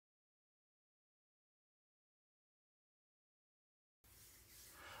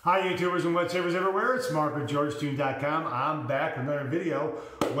Hi YouTubers and whatevers everywhere, it's Mark with GeorgeToon.com. I'm back with another video.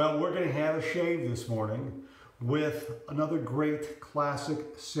 Well, we're going to have a shave this morning with another great classic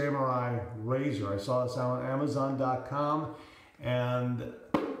samurai razor. I saw this on Amazon.com and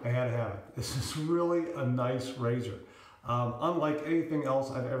I had to have it. This is really a nice razor. Unlike anything else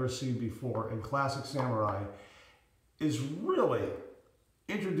I've ever seen before, and Classic Samurai is really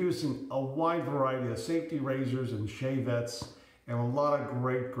introducing a wide variety of safety razors and shavettes and a lot of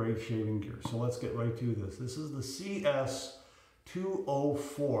great shaving gear. So let's get right to this. This is the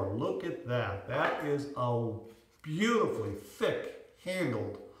CS204. Look at that. That is a beautifully thick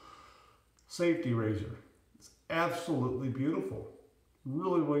handled safety razor. It's absolutely beautiful.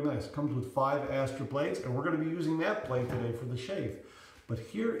 Really nice. Comes with 5 Astra blades, and we're going to be using that blade today for the shave. But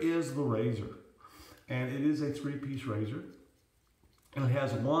here is the razor, and it is a 3-piece razor, and it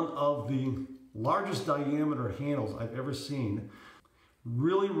has one of the largest diameter handles I've ever seen.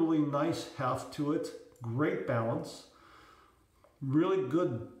 Really nice heft to it, great balance, really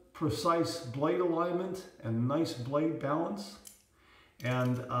good precise blade alignment and nice blade balance.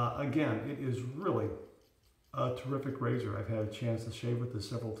 And again, it is really a terrific razor. I've had a chance to shave with this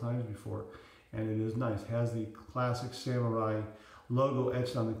several times before, and it is nice. It has the Classic Samurai logo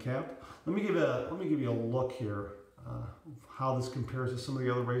etched on the cap. Let me give you a look here. How this compares to some of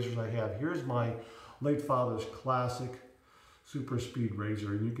the other razors I have. Here's my late father's classic super speed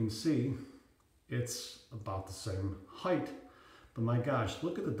razor, and you can see it's about the same height, but my gosh,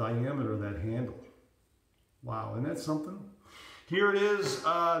 look at the diameter of that handle. Wow, isn't that something? Here it is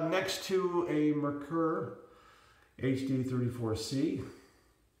next to a Merkur HD34C,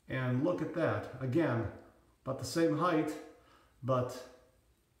 and look at that. Again, about the same height, but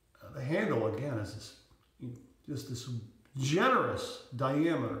the handle again is just this generous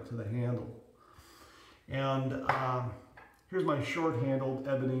diameter to the handle. And here's my short-handled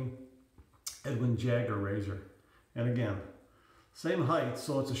ebony Edwin Jagger razor. And again, same height,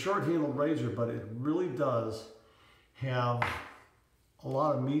 so it's a short-handled razor, but it really does have a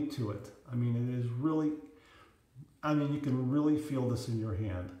lot of meat to it. I mean, it is really, you can really feel this in your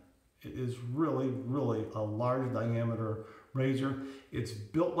hand. It is really a large diameter razor. It's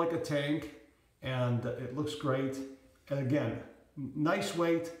built like a tank, and it looks great. And again, nice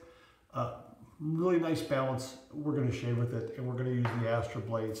weight, really nice balance. We're going to shave with it, and we're going to use the Astra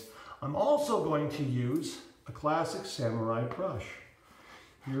blades. I'm also going to use a Classic Samurai brush.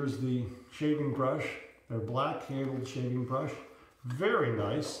 Here's the shaving brush. They're black handled shaving brush. Very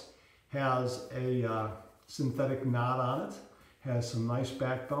nice. Has a synthetic knot on it. Has some nice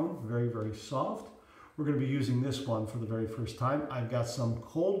backbone. Very soft. We're going to be using this one for the very first time. I've got some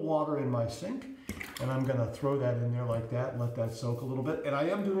cold water in my sink, and I'm going to throw that in there like that and let that soak a little bit. And I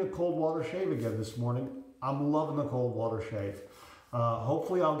am doing a cold water shave again this morning. I'm loving the cold water shave.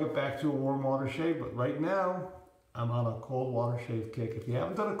 Hopefully I'll get back to a warm water shave, but right now I'm on a cold water shave kick. If you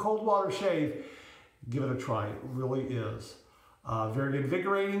haven't done a cold water shave, give it a try. It really is very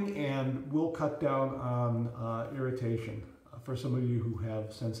invigorating and will cut down on irritation for some of you who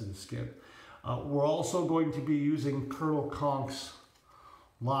have sensitive skin. We're also going to be using Colonel Conk's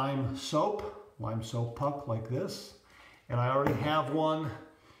lime soap puck like this. And I already have one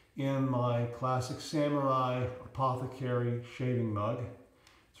in my Classic Samurai Apothecary shaving mug.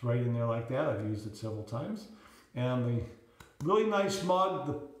 It's right in there like that. I've used it several times. And the really nice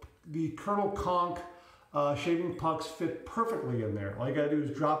mug, the Colonel Conk shaving pucks fit perfectly in there. All you gotta do is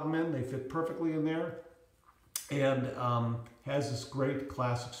drop them in, they fit perfectly in there. And has this great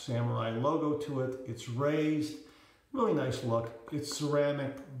Classic Samurai logo to it. It's raised, really nice look. It's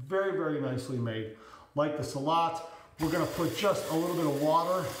ceramic, very nicely made. Like this a lot. We're gonna put just a little bit of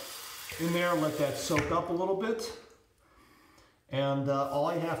water in there, let that soak up a little bit. And all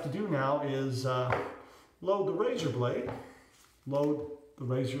I have to do now is load the razor blade. Load the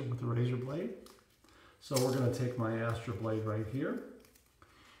razor with the razor blade. So we're gonna take my Astra blade right here,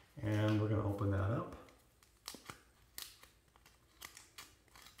 and we're gonna open that up.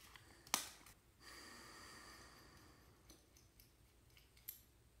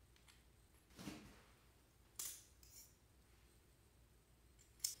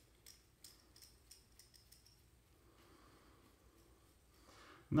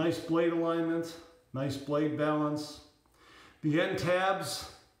 Nice blade alignment, nice blade balance. The end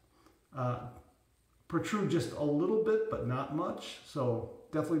tabs protrude just a little bit, but not much. So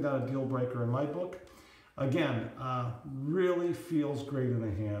definitely not a deal breaker in my book. Again, really feels great in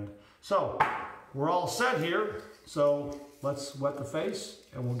the hand. So we're all set here. So let's wet the face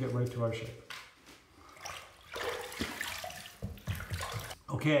and we'll get right to our shave.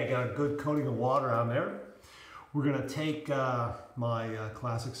 Okay, I got a good coating of water on there. We're going to take my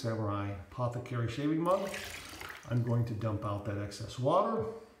Classic Samurai Apothecary shaving mug. I'm going to dump out that excess water.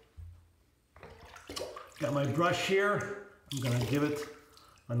 Got my brush here. I'm going to give it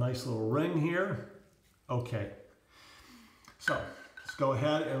a nice little ring here. Okay. So let's go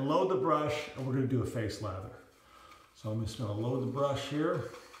ahead and load the brush, and we're going to do a face lather. So I'm just going to load the brush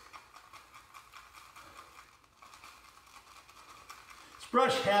here. This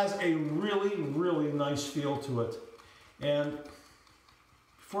brush has a really, really nice feel to it. And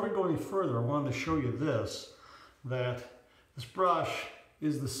before I go any further, I wanted to show you this, that this brush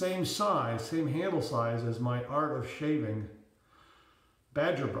is the same size, same handle size as my Art of Shaving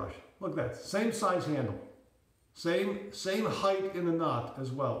Badger brush. Look at that, same size handle. Same height in the knot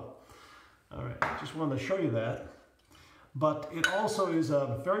as well. All right, just wanted to show you that. But it also is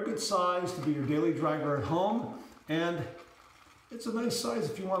a very good size to be your daily driver at home, and it's a nice size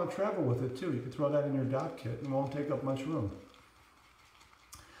if you want to travel with it too. You can throw that in your dot kit and it won't take up much room.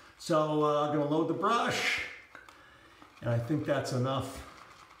 So I'm going to load the brush, and I think that's enough.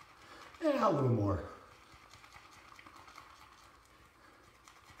 Yeah, a little more.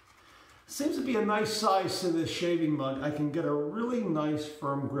 Seems to be a nice size to this shaving mug. I can get a really nice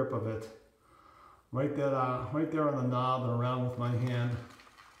firm grip of it. Right there on the knob and around with my hand.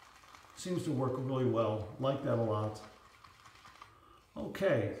 Seems to work really well. Like that a lot.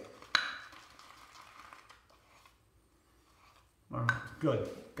 Okay. All right, good.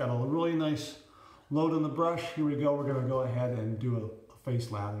 Got a really nice load on the brush. Here we go. We're going to go ahead and do a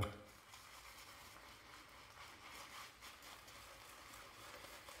face lather.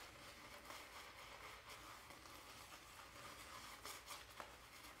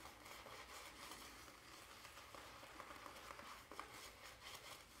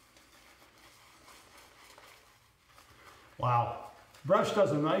 Wow, brush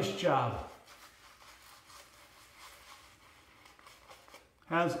does a nice job.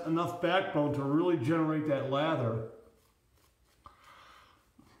 Has enough backbone to really generate that lather.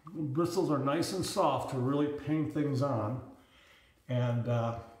 Bristles are nice and soft to really paint things on. And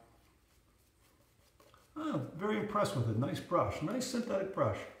I'm very impressed with it. Nice brush, nice synthetic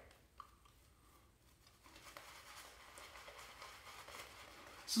brush.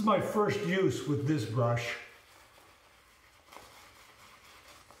 This is my first use with this brush.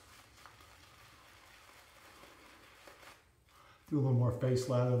 Do a little more face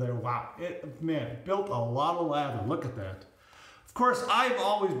lather there. Wow, it built a lot of lather. Look at that. Of course, I've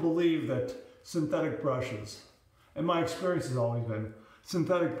always believed that synthetic brushes, and my experience has always been,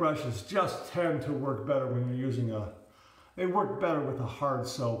 synthetic brushes just tend to work better when you're using they work better with a hard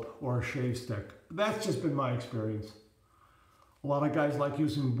soap or a shave stick. That's just been my experience. A lot of guys like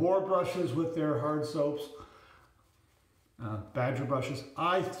using boar brushes with their hard soaps, Badger brushes.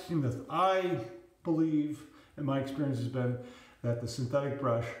 I believe, and my experience has been, that the synthetic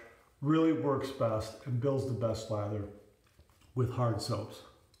brush really works best and builds the best lather with hard soaps.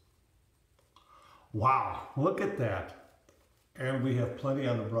 Wow, look at that. And we have plenty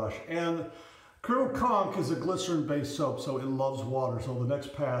on the brush. And Colonel Conk is a glycerin-based soap, so it loves water. So the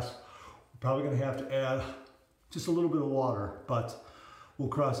next pass, we're probably gonna have to add just a little bit of water, but we'll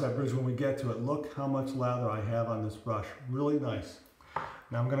cross that bridge when we get to it. Look how much lather I have on this brush. Really nice.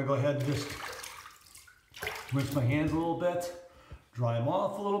 Now I'm gonna go ahead and just rinse my hands a little bit. Dry them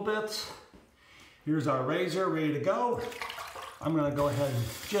off a little bit. Here's our razor ready to go. I'm going to go ahead and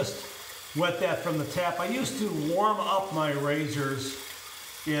just wet that from the tap. I used to warm up my razors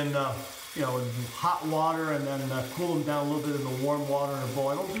in hot water and then cool them down a little bit in the warm water in a bowl.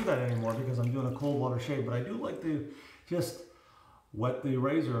 I don't do that anymore because I'm doing a cold water shave, but I do like to just wet the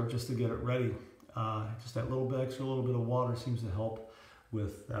razor just to get it ready. Just that little bit extra, little bit of water seems to help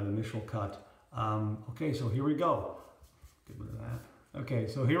with that initial cut. Okay, so here we go. Get rid of that. Okay,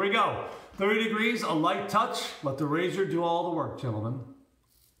 so here we go. 30 degrees, a light touch. Let the razor do all the work, gentlemen.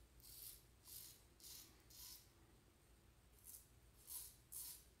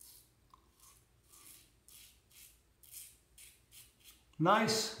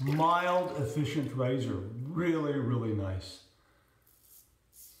 Nice, mild, efficient razor. Really, really nice.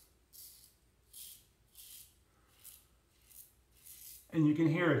 And you can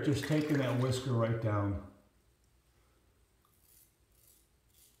hear it just taking that whisker right down.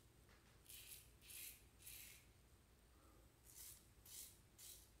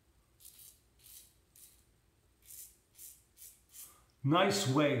 Nice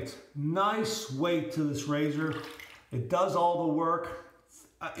weight to this razor. It does all the work.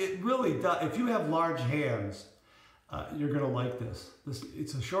 It really does. If you have large hands, you're gonna like this.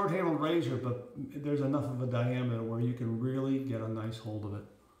 It's a short-handled razor, but there's enough of a diameter where you can really get a nice hold of it.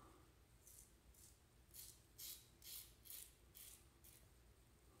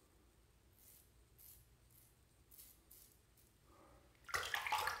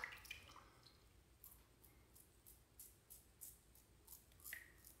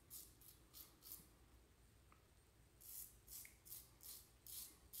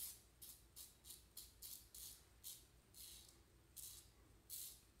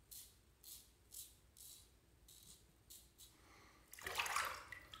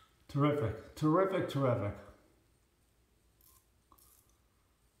 Terrific, terrific, terrific.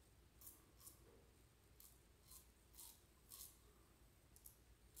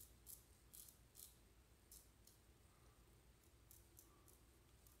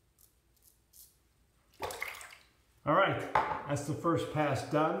 All right, that's the first pass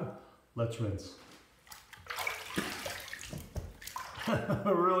done. Let's rinse.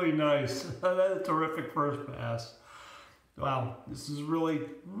 Really nice. That's a terrific first pass. Wow, this is really,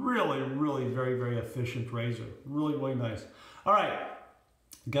 really, really very, very efficient razor. Really, really nice. All right,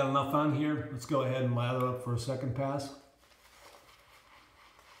 got enough on here. Let's go ahead and lather up for a second pass.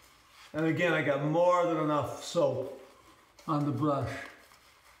 And again, I got more than enough soap on the brush.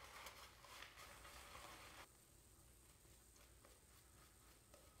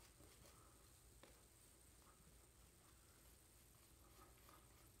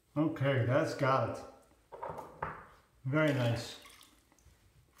 Okay, that's got it. Very nice.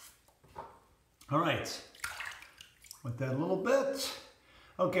 All right, with that little bit.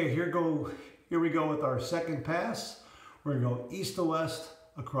 Okay, here we go with our second pass. We're gonna go east to west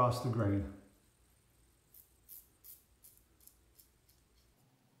across the grain.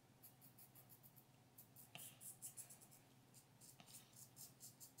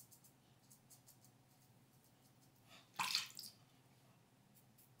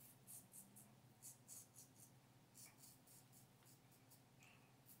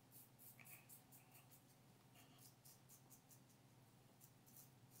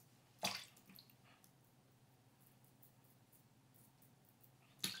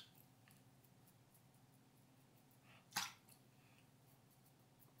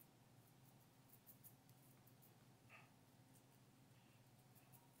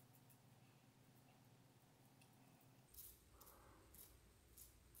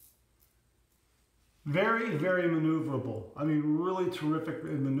 Very, very maneuverable. I mean, really terrific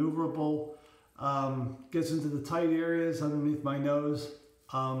and maneuverable. Gets into the tight areas underneath my nose.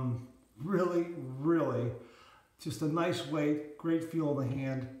 Really, really, just a nice weight, great feel in the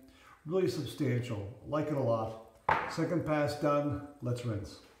hand. Really substantial. Like it a lot. Second pass done. Let's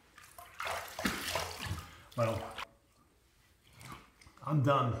rinse. Well, I'm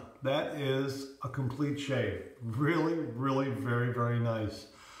done. That is a complete shave. Really, really, very, very nice.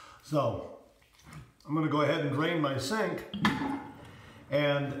 So, I'm going to go ahead and drain my sink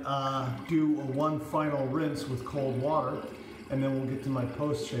and do one final rinse with cold water, and then we'll get to my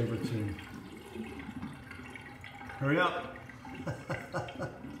post-shave routine. Hurry up.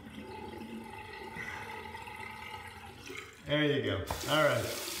 There you go. All right.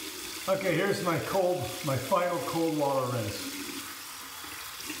 Okay, here's my final cold water rinse.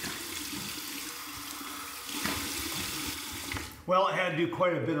 Well, I had to do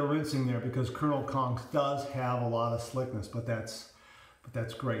quite a bit of rinsing there because Colonel Conks does have a lot of slickness, but that's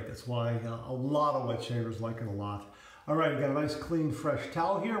great. That's why a lot of wet shavers like it a lot. All right, I got a nice, clean, fresh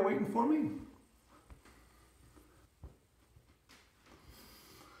towel here waiting for me.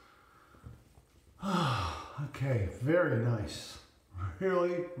 Okay, very nice.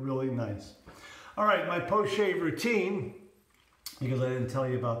 Really, really nice. All right, my post-shave routine, because I didn't tell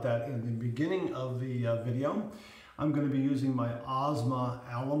you about that in the beginning of the video. I'm going to be using my Osma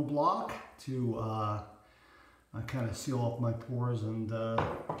alum block to kind of seal up my pores and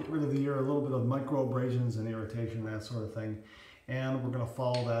get rid of a little bit of microabrasions and irritation, that sort of thing. And we're going to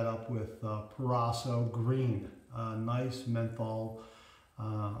follow that up with Proraso Green. Nice menthol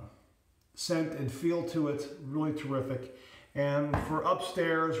scent and feel to it, really terrific. And for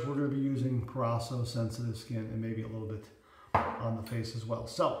upstairs, we're going to be using Proraso Sensitive Skin and maybe a little bit on the face as well.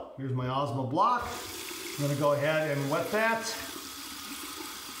 So here's my Osma block. I'm going to go ahead and wet that.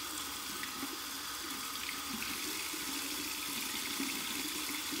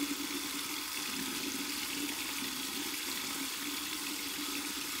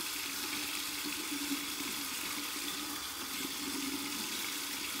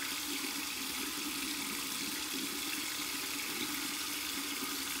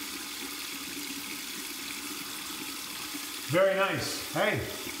 Very nice. Hey.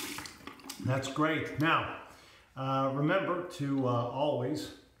 That's great. Now, remember to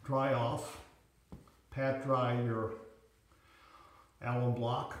always dry off, pat dry your alum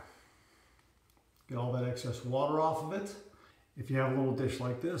block. Get all that excess water off of it. If you have a little dish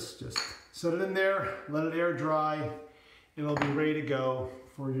like this, just set it in there, let it air dry. It'll be ready to go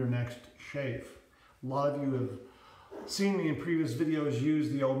for your next shave. A lot of you have seen me in previous videos use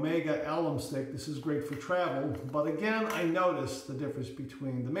the Omega alum stick. This is great for travel, but again, I noticed the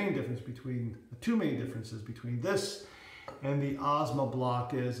two main differences between this and the Osma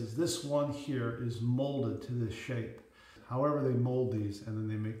block is this one here is molded to this shape. however they mold these, and then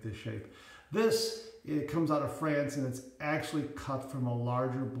they make this shape. This, it comes out of France, and it's actually cut from a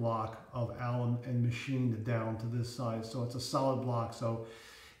larger block of alum and machined down to this size. So it's a solid block, so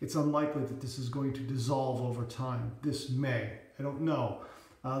it's unlikely that this is going to dissolve over time. This may, I don't know.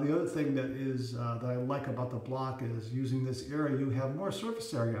 The other thing that is that I like about the block is using this area, you have more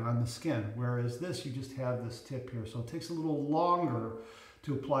surface area on the skin, whereas this, you just have this tip here. So it takes a little longer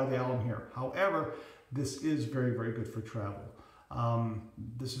to apply the alum here. However, this is very, very good for travel.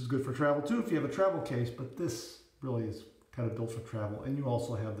 This is good for travel too if you have a travel case, but this really is kind of built for travel. And you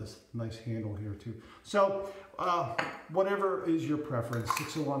also have this nice handle here too. So whatever is your preference,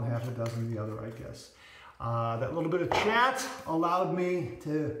 6 of one, half a dozen the other, I guess. That little bit of chat allowed me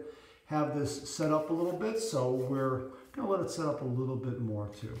to have this set up a little bit, so we're going to let it set up a little bit more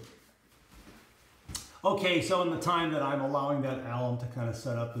too. Okay, so in the time that I'm allowing that alum to kind of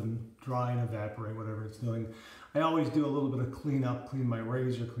set up and dry and evaporate, whatever it's doing, I always do a little bit of cleanup, clean my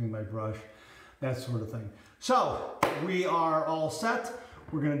razor, clean my brush, that sort of thing. So we are all set.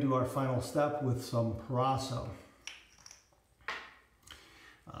 We're going to do our final step with some Proraso.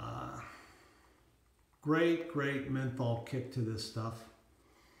 Great, great menthol kick to this stuff.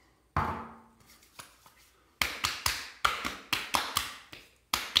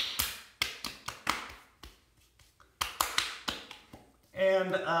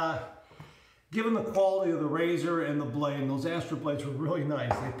 And given the quality of the razor and the blade, and those Astra blades were really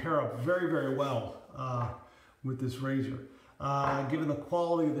nice. They pair up very, very well with this razor. Given the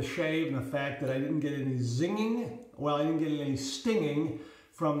quality of the shave and the fact that I didn't get any zinging, well, I didn't get any stinging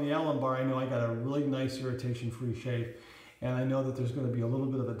from the alum bar, I know I got a really nice irritation-free shave. And I know that there's going to be a little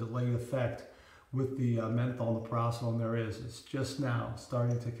bit of a delayed effect with the menthol and the Proraso, and there is. It's just now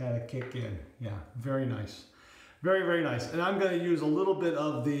starting to kind of kick in. Yeah, very nice. Very, very nice. And I'm going to use a little bit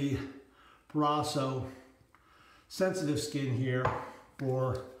of the Proraso sensitive skin here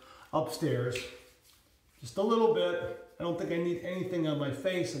for upstairs. Just a little bit. I don't think I need anything on my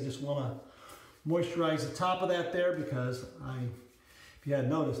face. I just want to moisturize the top of that there because if you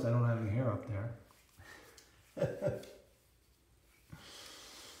hadn't noticed, I don't have any hair up there.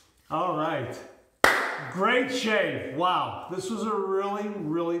 All right. Great shave. Wow. This was a really,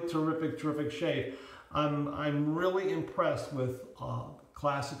 really terrific shave. I'm really impressed with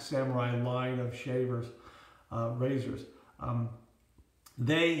Classic Samurai line of shavers, razors.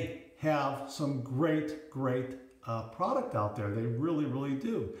 They have some great product out there. They really, really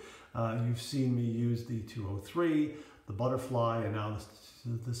do. You've seen me use the 203, the Butterfly, and now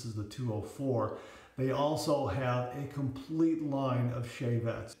this is the 204. They also have a complete line of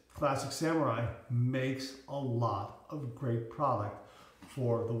shavettes. Classic Samurai makes a lot of great product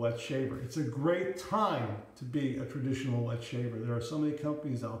for the wet shaver. It's a great time to be a traditional wet shaver. There are so many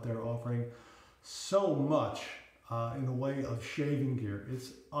companies out there offering so much in the way of shaving gear.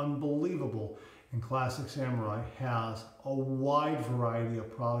 It's unbelievable. And Classic Samurai has a wide variety of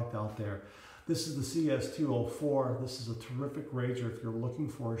product out there. This is the CS204. This is a terrific razor if you're looking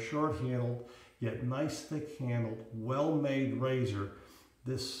for a short-handled, yet nice thick-handled, well-made razor.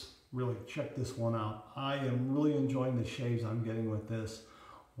 This, really, check this one out. I am really enjoying the shaves I'm getting with this.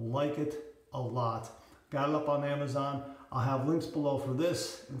 Like it a lot. Got it up on Amazon. I'll have links below for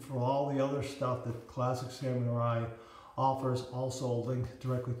this and for all the other stuff that Classic Samurai offers. Also a link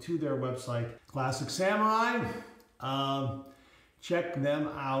directly to their website, Classic Samurai. Check them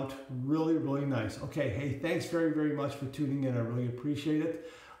out. Really, really nice. Okay, hey, thanks very, very much for tuning in. I really appreciate it.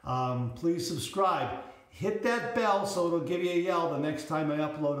 Please subscribe. Hit that bell so it'll give you a yell the next time I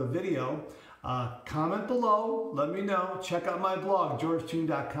upload a video. Comment below. Let me know. Check out my blog,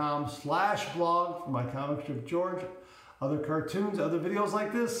 georgetoon.com/blog for my comic strip George, other cartoons, other videos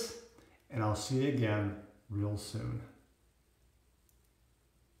like this. And I'll see you again real soon.